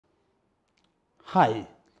Hi,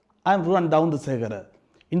 I am Ruwan Daundasekara,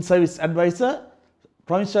 In-Service Advisor,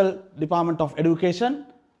 Provincial Department of Education,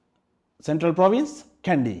 Central Province,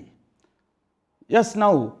 Kandy. Yes,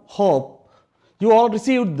 now hope you all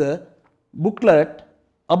received the booklet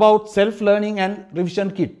about self-learning and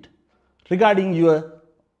revision kit regarding your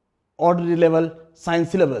ordinary level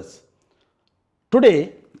science syllabus.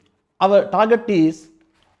 Today, our target is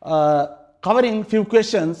covering few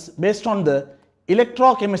questions based on the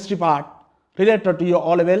electrochemistry part related to your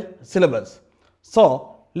O-level syllabus.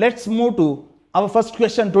 So, let's move to our first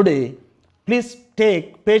question today. Please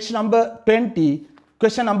take page number 20,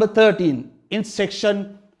 question number 13 in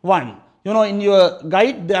section 1. You know, in your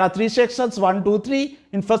guide, there are 3 sections, 1, 2, 3.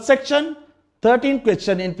 In first section, 13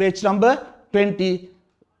 question in page number 20,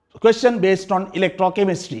 question based on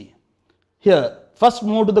electrochemistry. Here, first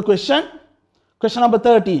move to the question. Question number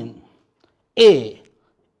 13.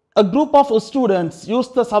 A group of students use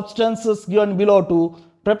the substances given below to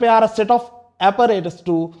prepare a set of apparatus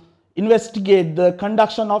to investigate the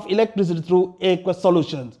conduction of electricity through aqueous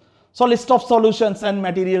solutions. So, list of solutions and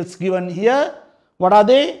materials given here. What are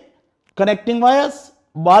they? Connecting wires,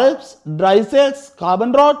 bulbs, dry cells,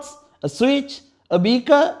 carbon rods, a switch, a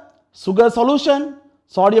beaker, sugar solution,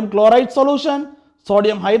 sodium chloride solution,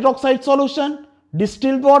 sodium hydroxide solution,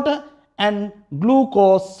 distilled water, and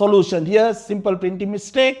glucose solution. Here, simple printing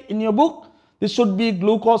mistake in your book. This should be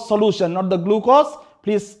glucose solution, not the glucose.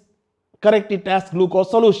 Please correct it as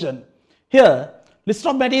glucose solution. Here, list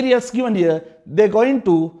of materials given here. They are going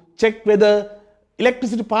to check whether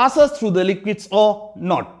electricity passes through the liquids or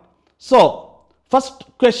not. So, first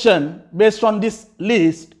question based on this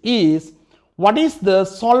list is, what is the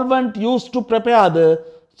solvent used to prepare the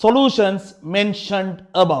solutions mentioned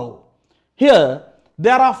above? Here,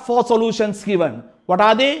 there are 4 solutions given. What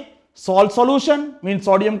are they? Salt solution means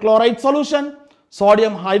sodium chloride solution,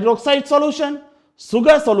 sodium hydroxide solution,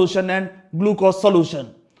 sugar solution, and glucose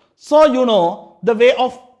solution. So, you know the way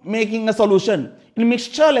of making a solution. In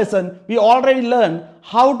mixture lesson, we already learned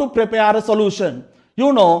how to prepare a solution.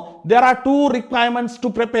 You know, there are 2 requirements to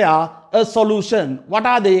prepare a solution. What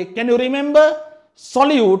are they? Can you remember?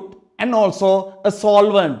 Solute and also a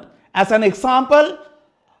solvent. As an example,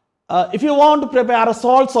 if you want to prepare a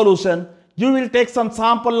salt solution, you will take some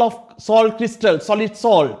sample of salt crystal, solid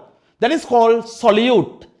salt. That is called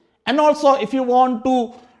solute. And also, if you want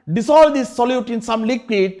to dissolve this solute in some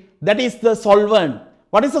liquid, that is the solvent.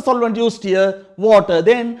 What is the solvent used here? Water.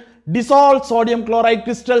 Then dissolve sodium chloride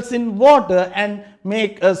crystals in water and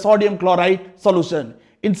make a sodium chloride solution.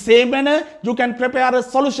 In same manner, you can prepare a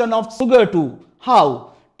solution of sugar too.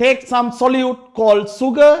 How? Take some solute called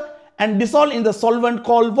sugar and dissolve in the solvent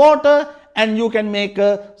called water, and you can make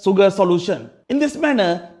a sugar solution. In this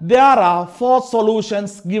manner, there are 4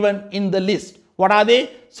 solutions given in the list. What are they?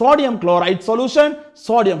 Sodium chloride solution,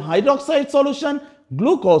 sodium hydroxide solution,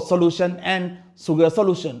 glucose solution, and sugar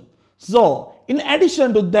solution. So, in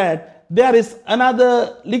addition to that, there is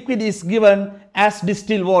another liquid is given as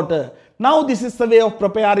distilled water. Now, this is the way of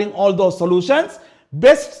preparing all those solutions.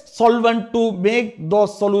 Best solvent to make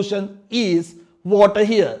those solutions is water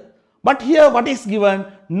here. But here what is given?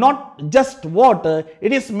 Not just water,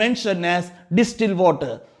 it is mentioned as distilled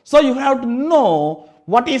water. So, you have to know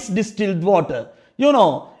what is distilled water. You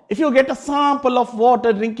know, if you get a sample of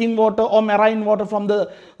water, drinking water or marine water from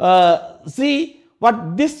the sea,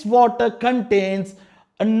 what this water contains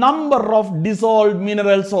a number of dissolved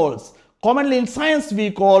mineral salts. Commonly in science we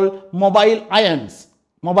call mobile ions.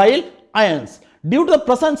 Mobile ions. Due to the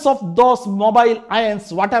presence of those mobile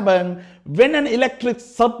ions, what happens? When an electric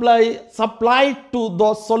supply to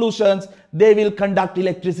those solutions, they will conduct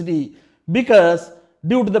electricity because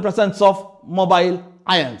due to the presence of mobile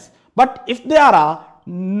ions. But if there are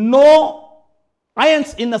no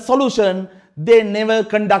ions in a solution, they never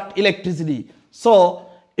conduct electricity. So,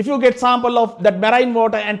 if you get sample of that marine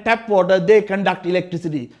water and tap water, they conduct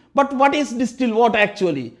electricity. But what is distilled water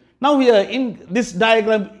actually? Now here in this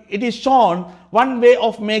diagram, it is shown one way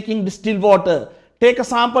of making distilled water. Take a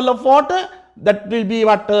sample of water, that will be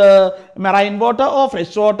what marine water or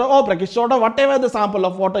fresh water or brackish water, whatever the sample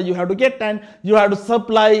of water you have to get, and you have to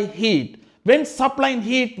supply heat. When supplying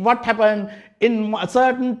heat, what happens? In a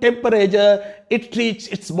certain temperature, it reaches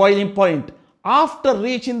its boiling point. After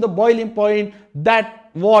reaching the boiling point,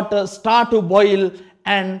 that water starts to boil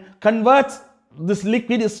and converts this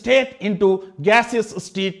liquid state into gaseous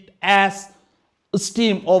state as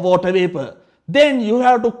steam or water vapor. Then you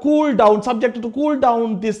have to cool down, subject to cool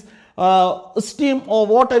down this steam or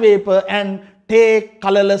water vapor and take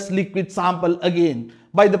colorless liquid sample again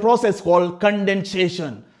by the process called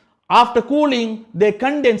condensation. After cooling, they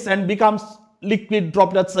condense and becomes liquid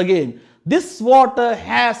droplets again. This water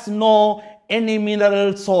has no any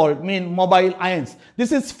mineral salt, mean mobile ions.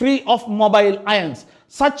 This is free of mobile ions.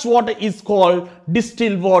 Such water is called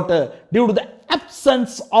distilled water. Due to the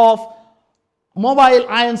absence of mobile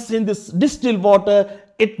ions in this distilled water,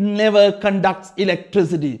 it never conducts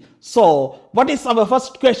electricity. So, what is our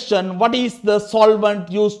first question? What is the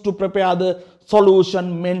solvent used to prepare the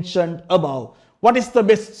solution mentioned above? What is the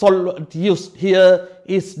best solvent used? Here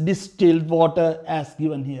is distilled water as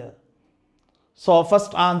given here. So,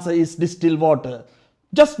 first answer is distilled water.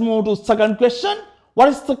 Just move to second question. What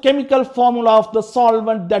is the chemical formula of the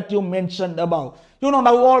solvent that you mentioned above? You know,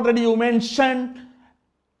 now already you mentioned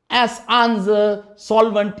as answer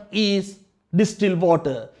solvent is distilled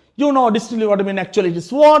water. You know distilled water means actually it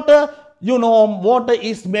is water. You know water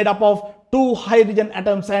is made up of 2 hydrogen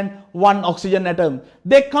atoms and 1 oxygen atom.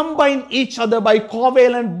 They combine each other by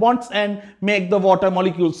covalent bonds and make the water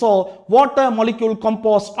molecule. So water molecule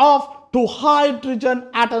composed of 2 hydrogen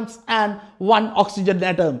atoms and 1 oxygen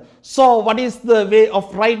atom. So what is the way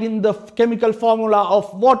of writing the chemical formula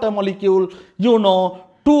of water molecule? You know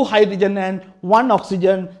 2 hydrogen and 1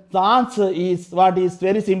 oxygen. The answer is what is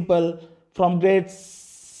very simple. From grade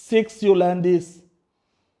 6 you learn this.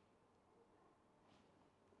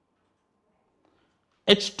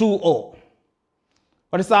 H2O.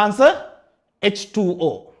 What is the answer?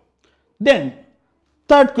 H2O. Then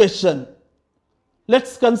third question.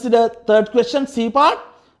 Let's consider third question, C part.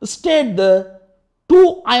 State the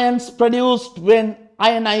 2 ions produced when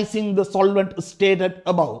ionizing the solvent stated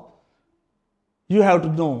above. You have to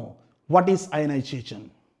know what is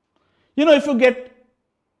ionization. You know, if you get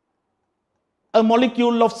a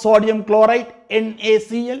molecule of sodium chloride,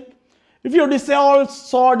 NaCl, if you dissolve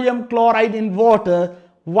sodium chloride in water,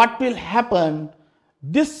 what will happen?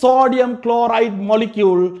 This sodium chloride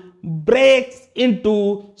molecule breaks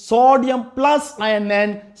into sodium plus ion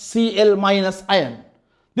and Cl minus ion.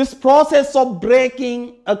 This process of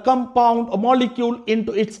breaking a compound, a molecule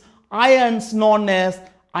into its ions known as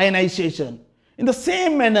ionization. In the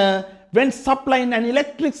same manner, when supplying an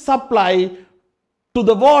electric supply to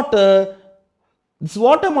the water, this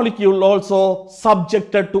water molecule also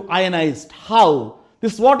subjected to ionized. How?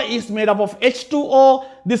 This water is made up of H2O.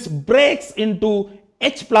 This breaks into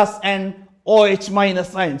H plus and OH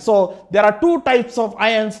minus ion. So there are 2 types of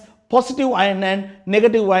ions, positive ion and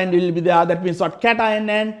negative ion will be there. That means what? Cation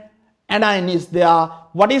and anion is there.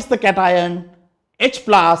 What is the cation? H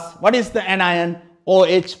plus. What is the anion?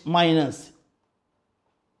 OH minus.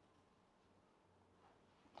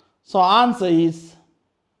 So answer is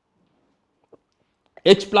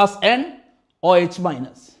H plus and OH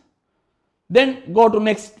minus. Then go to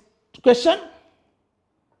next question.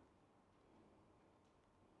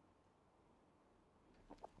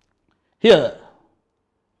 Here,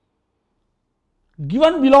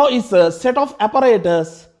 given below is a set of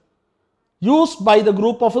apparatus used by the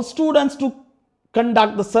group of students to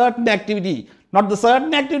conduct the certain activity. Not the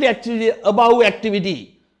certain activity, actually above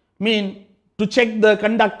activity. Mean to check the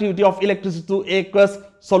conductivity of electricity to aqueous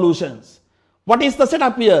solutions. What is the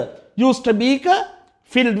setup here? Used a beaker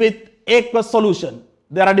filled with aqueous solution.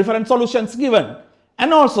 There are different solutions given.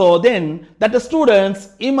 And also then that the students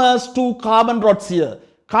immerse 2 carbon rods here.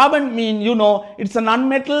 Carbon mean, you know, it's a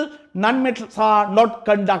non-metal. Non-metals are not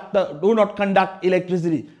conductor, do not conduct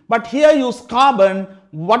electricity. But here use carbon.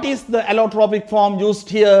 What is the allotropic form used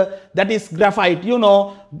here? That is graphite. You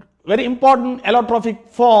know, very important allotropic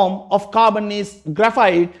form of carbon is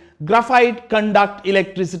graphite. Graphite conduct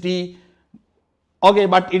electricity. Okay,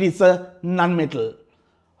 but it is a non-metal.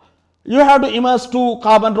 You have to immerse 2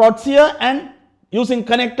 carbon rods here and using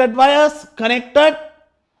connected wires, connected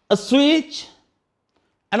a switch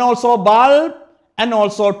and also a bulb and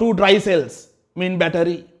also 2 dry cells, mean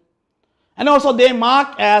battery. And also they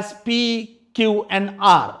mark as P, Q and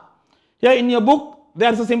R. Here in your book,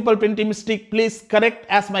 there is a simple printing mistake. Please correct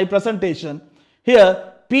as my presentation.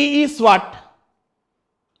 Here P is what?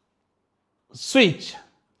 Switch.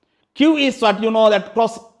 Q is what? You know that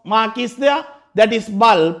cross mark is there. That is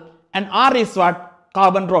bulb. And R is what?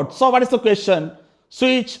 Carbon rod. So what is the question?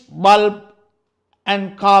 Switch, bulb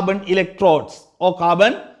and carbon electrodes or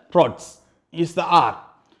carbon rods is the R.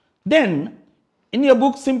 Then in your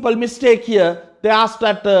book, simple mistake here. They asked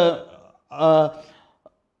that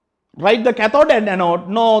write the cathode and anode.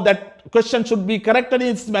 No, that question should be corrected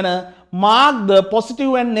in this manner. Mark the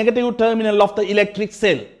positive and negative terminal of the electric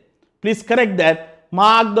cell. Please correct that.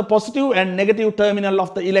 Mark the positive and negative terminal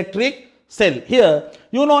of the electric cell. Here,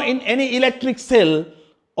 you know, in any electric cell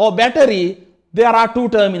or battery, there are 2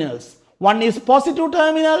 terminals. One is positive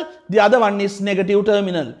terminal, the other one is negative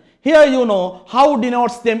terminal. Here, you know how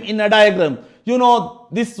denotes them in a diagram. You know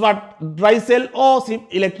this what dry cell or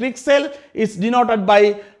electric cell is denoted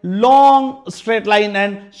by long straight line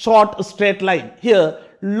and short straight line. Here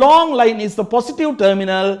long line is the positive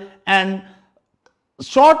terminal and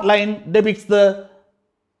short line depicts the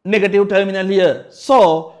negative terminal here.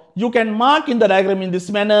 So you can mark in the diagram in this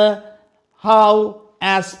manner, how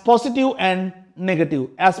as positive and negative,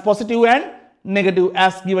 as positive and negative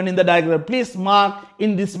as given in the diagram. Please mark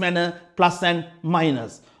in this manner plus and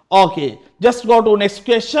minus. Okay, just go to next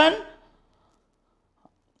question.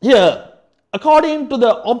 Here, according to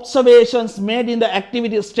the observations made in the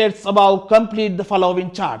activity states above, complete the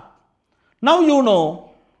following chart. Now you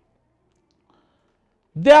know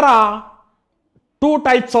there are two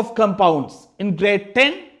types of compounds in grade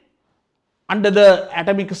 10. Under the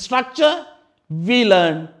atomic structure, we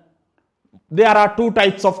learn there are two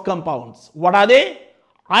types of compounds. What are they?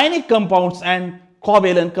 Ionic compounds and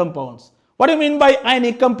covalent compounds. What do you mean by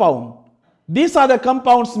ionic compound? These are the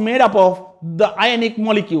compounds made up of the ionic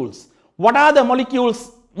molecules. What are the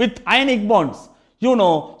molecules with ionic bonds? You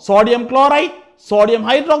know, sodium chloride, sodium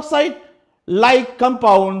hydroxide, like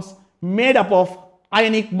compounds made up of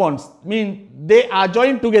ionic bonds. Mean they are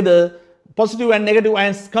joined together, positive and negative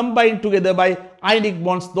ions combined together by ionic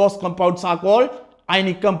bonds. Those compounds are called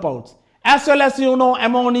ionic compounds. As well as you know,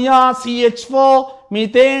 ammonia, CH4,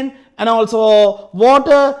 methane, and also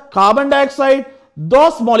water, carbon dioxide.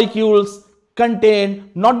 Those molecules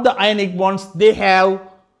contain not the ionic bonds, they have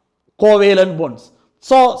covalent bonds.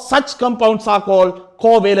 So such compounds are called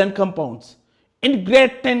covalent compounds. In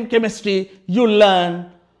grade 10 chemistry, you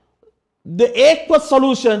learn the aqueous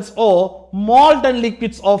solutions or molten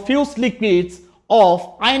liquids or fused liquids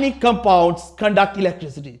of ionic compounds conduct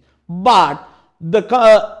electricity. But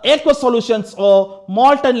the aqueous solutions or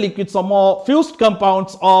molten liquids or more fused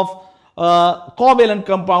compounds of covalent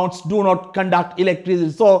compounds do not conduct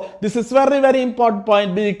electricity. So this is very important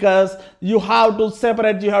point, because you have to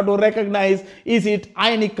separate, you have to recognize, is it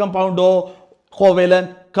ionic compound or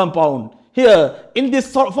covalent compound. Here in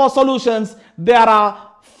these four solutions there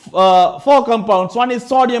are four compounds. One is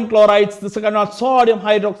sodium chloride, the second one sodium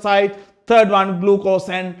hydroxide, third one glucose,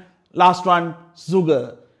 and last one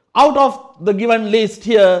sugar. Out of the given list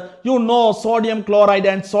here, you know sodium chloride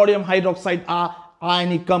and sodium hydroxide are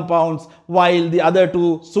ionic compounds, while the other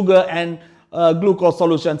two, sugar and glucose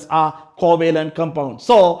solutions, are covalent compounds.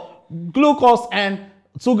 So glucose and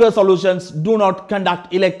sugar solutions do not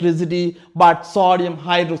conduct electricity, but sodium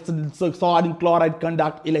hydroxide, sodium chloride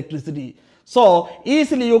conduct electricity. So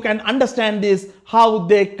easily you can understand this, how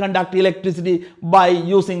they conduct electricity, by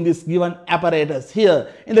using this given apparatus.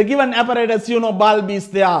 Here in the given apparatus, you know bulb is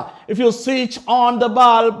there. If you switch on the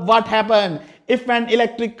bulb, what happens? If an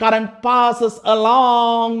electric current passes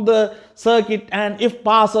along the circuit and if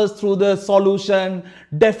passes through the solution,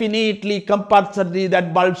 definitely compulsory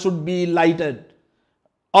that bulb should be lighted.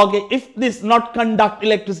 Okay, if this not conduct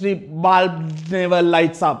electricity, bulb never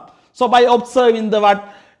lights up. So by observing the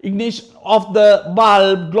ignition of the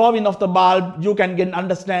bulb, glowing of the bulb, you can get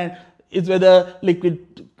understand is whether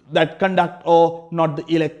liquid that conduct or not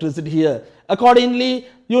the electricity here. Accordingly,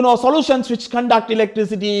 you know solutions which conduct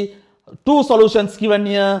electricity, two solutions given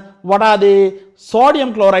here. What are they?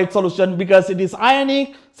 Sodium chloride solution, because it is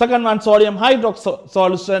ionic. Second one, sodium hydroxide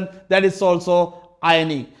solution, that is also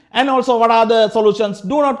ionic. And also what are the solutions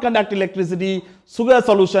do not conduct electricity? Sugar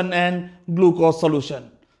solution and glucose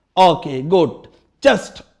solution. Okay, good.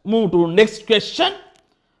 Just move to next question.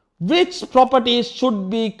 Which properties should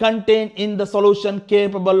be contained in the solution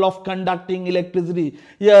capable of conducting electricity?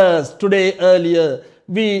 Yes, today earlier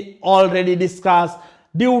we already discussed,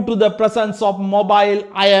 due to the presence of mobile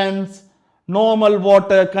ions, normal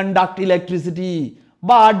water conduct electricity.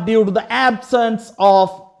 But due to the absence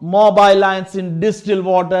of mobile ions in distilled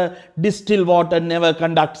water never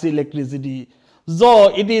conducts electricity.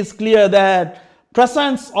 So it is clear that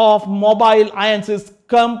presence of mobile ions is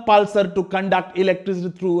compulsory to conduct electricity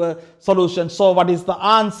through a solution. So what is the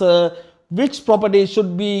answer? Which property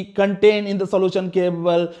should be contained in the solution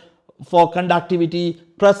capable for conductivity?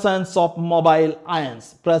 Presence of mobile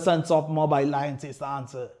ions. Presence of mobile ions is the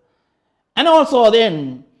answer. And also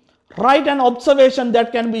then, write an observation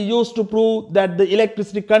that can be used to prove that the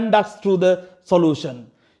electricity conducts through the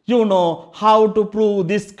solution. You know how to prove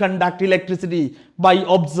this conduct electricity by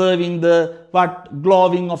observing the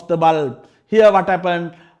glowing of the bulb. Here what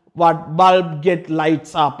happened? What bulb get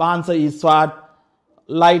lights up? Answer is what?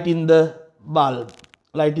 Light in the bulb.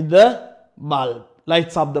 Light in the bulb.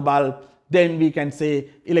 Lights up the bulb. Then we can say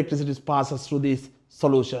electricity passes through this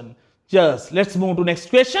solution. Just let's move to next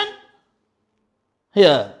question.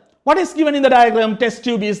 Here, what is given in the diagram? Test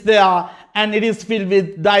tube is there and it is filled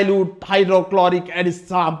with dilute hydrochloric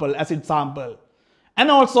acid sample. And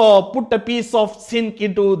also put a piece of zinc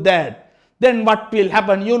into that. Then what will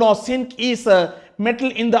happen? You know, zinc is a metal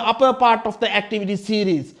in the upper part of the activity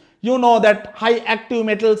series. You know that high active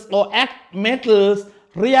metals or metals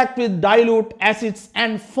react with dilute acids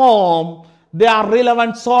and form their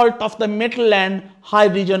relevant salt of the metal and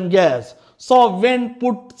hydrogen gas. So when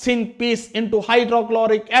put zinc piece into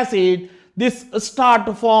hydrochloric acid, this start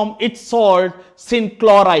to form its salt, zinc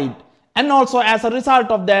chloride. And also as a result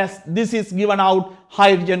of this is given out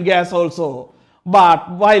hydrogen gas also. But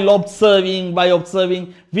while observing,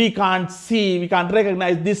 we can't see, we can't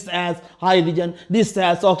recognize this as hydrogen, this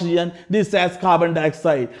as oxygen, this as carbon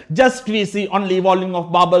dioxide. Just we see only evolving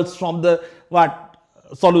of bubbles from the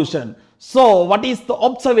solution. So what is the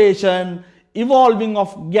observation? Evolving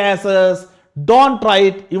of gases. Don't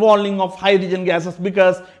write evolving of hydrogen gases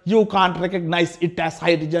because you can't recognize it as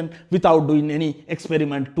hydrogen without doing any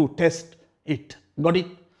experiment to test it. Got it?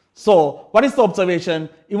 So what is the observation?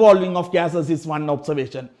 Evolving of gases is one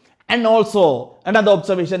observation. And also another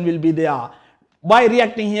observation will be there. By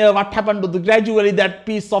reacting here, what happened to the gradually that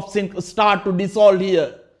piece of zinc start to dissolve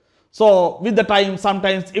here. So with the time,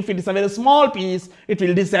 sometimes if it is a very small piece, it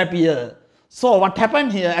will disappear. So what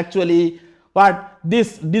happened here actually, what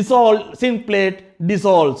this zinc plate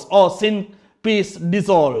dissolves or zinc piece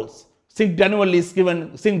dissolves. Zinc granule is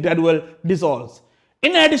given, zinc granule dissolves.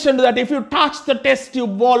 In addition to that, if you touch the test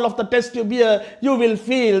tube, wall of the test tube here, you will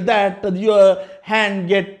feel that your hand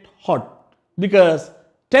get hot because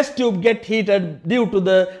test tube get heated due to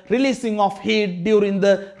the releasing of heat during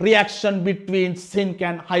the reaction between zinc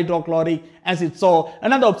and hydrochloric acid. So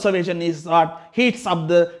another observation is that heats up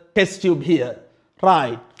the test tube here,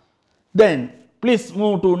 right? Then please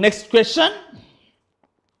move to next question.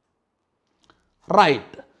 Right.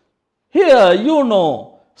 Here you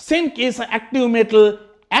know zinc is an active metal.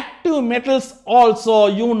 Active metals also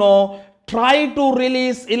you know try to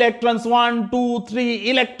release electrons 1, 2, 3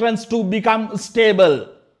 electrons to become stable.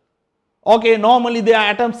 Okay, normally their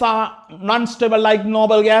atoms are non-stable like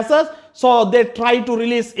noble gases. So they try to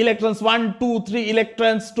release electrons 1, 2, 3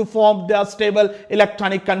 electrons to form their stable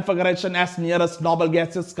electronic configuration as nearest noble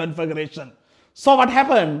gases configuration. So what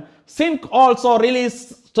happened? Zinc also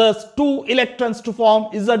releases 2 electrons to form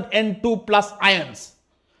Zn2 plus ions.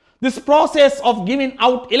 This process of giving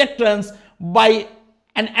out electrons by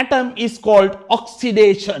an atom is called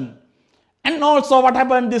oxidation. And also what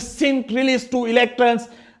happened? This zinc released 2 electrons.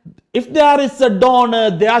 If there is a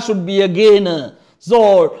donor, there should be a gainer.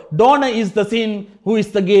 So donor is the zinc. Who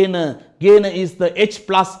is the gainer? Gainer is the H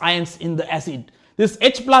plus ions in the acid. This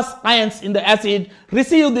H plus ions in the acid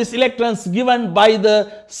receive these electrons given by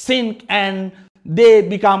the zinc and they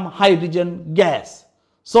become hydrogen gas.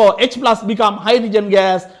 So H plus become hydrogen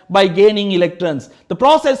gas by gaining electrons. The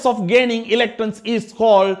process of gaining electrons is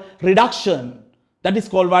called reduction. That is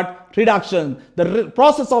called what? Reduction. The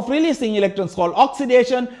process of releasing electrons called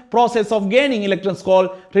oxidation. Process of gaining electrons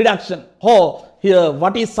called reduction. Oh, here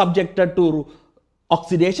what is subjected to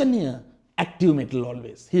oxidation here? Active metal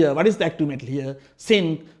always. Here what is the active metal here?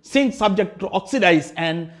 Zinc. Zinc subject to oxidize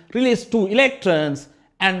and release 2 electrons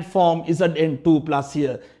and form Zn2 plus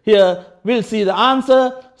here. Here we'll see the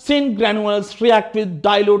answer. Zinc granules react with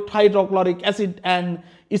dilute hydrochloric acid and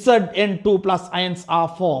Zn2 plus ions are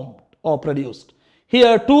formed or produced.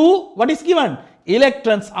 Here too, what is given?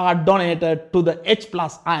 Electrons are donated to the H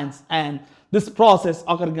plus ions and this process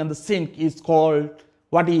occurring on the zinc is called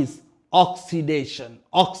what is? Oxidation.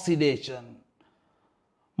 Oxidation.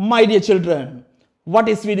 My dear children, what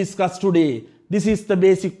is we discussed today? This is the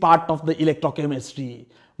basic part of the electrochemistry.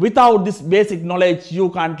 Without this basic knowledge, you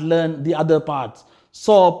can't learn the other parts.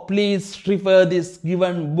 So please refer this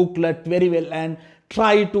given booklet very well and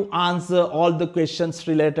try to answer all the questions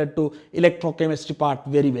related to electrochemistry part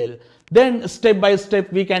very well. Then step by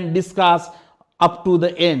step we can discuss up to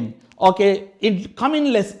the end. Okay, in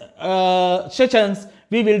coming sessions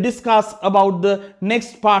we will discuss about the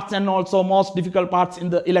next parts and also most difficult parts in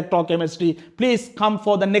the electrochemistry. Please come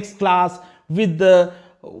for the next class with the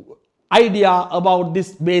idea about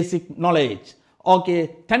this basic knowledge.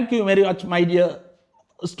 Okay, thank you very much my dear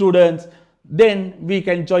students. Then we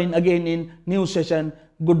can join again in new session.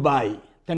 Goodbye.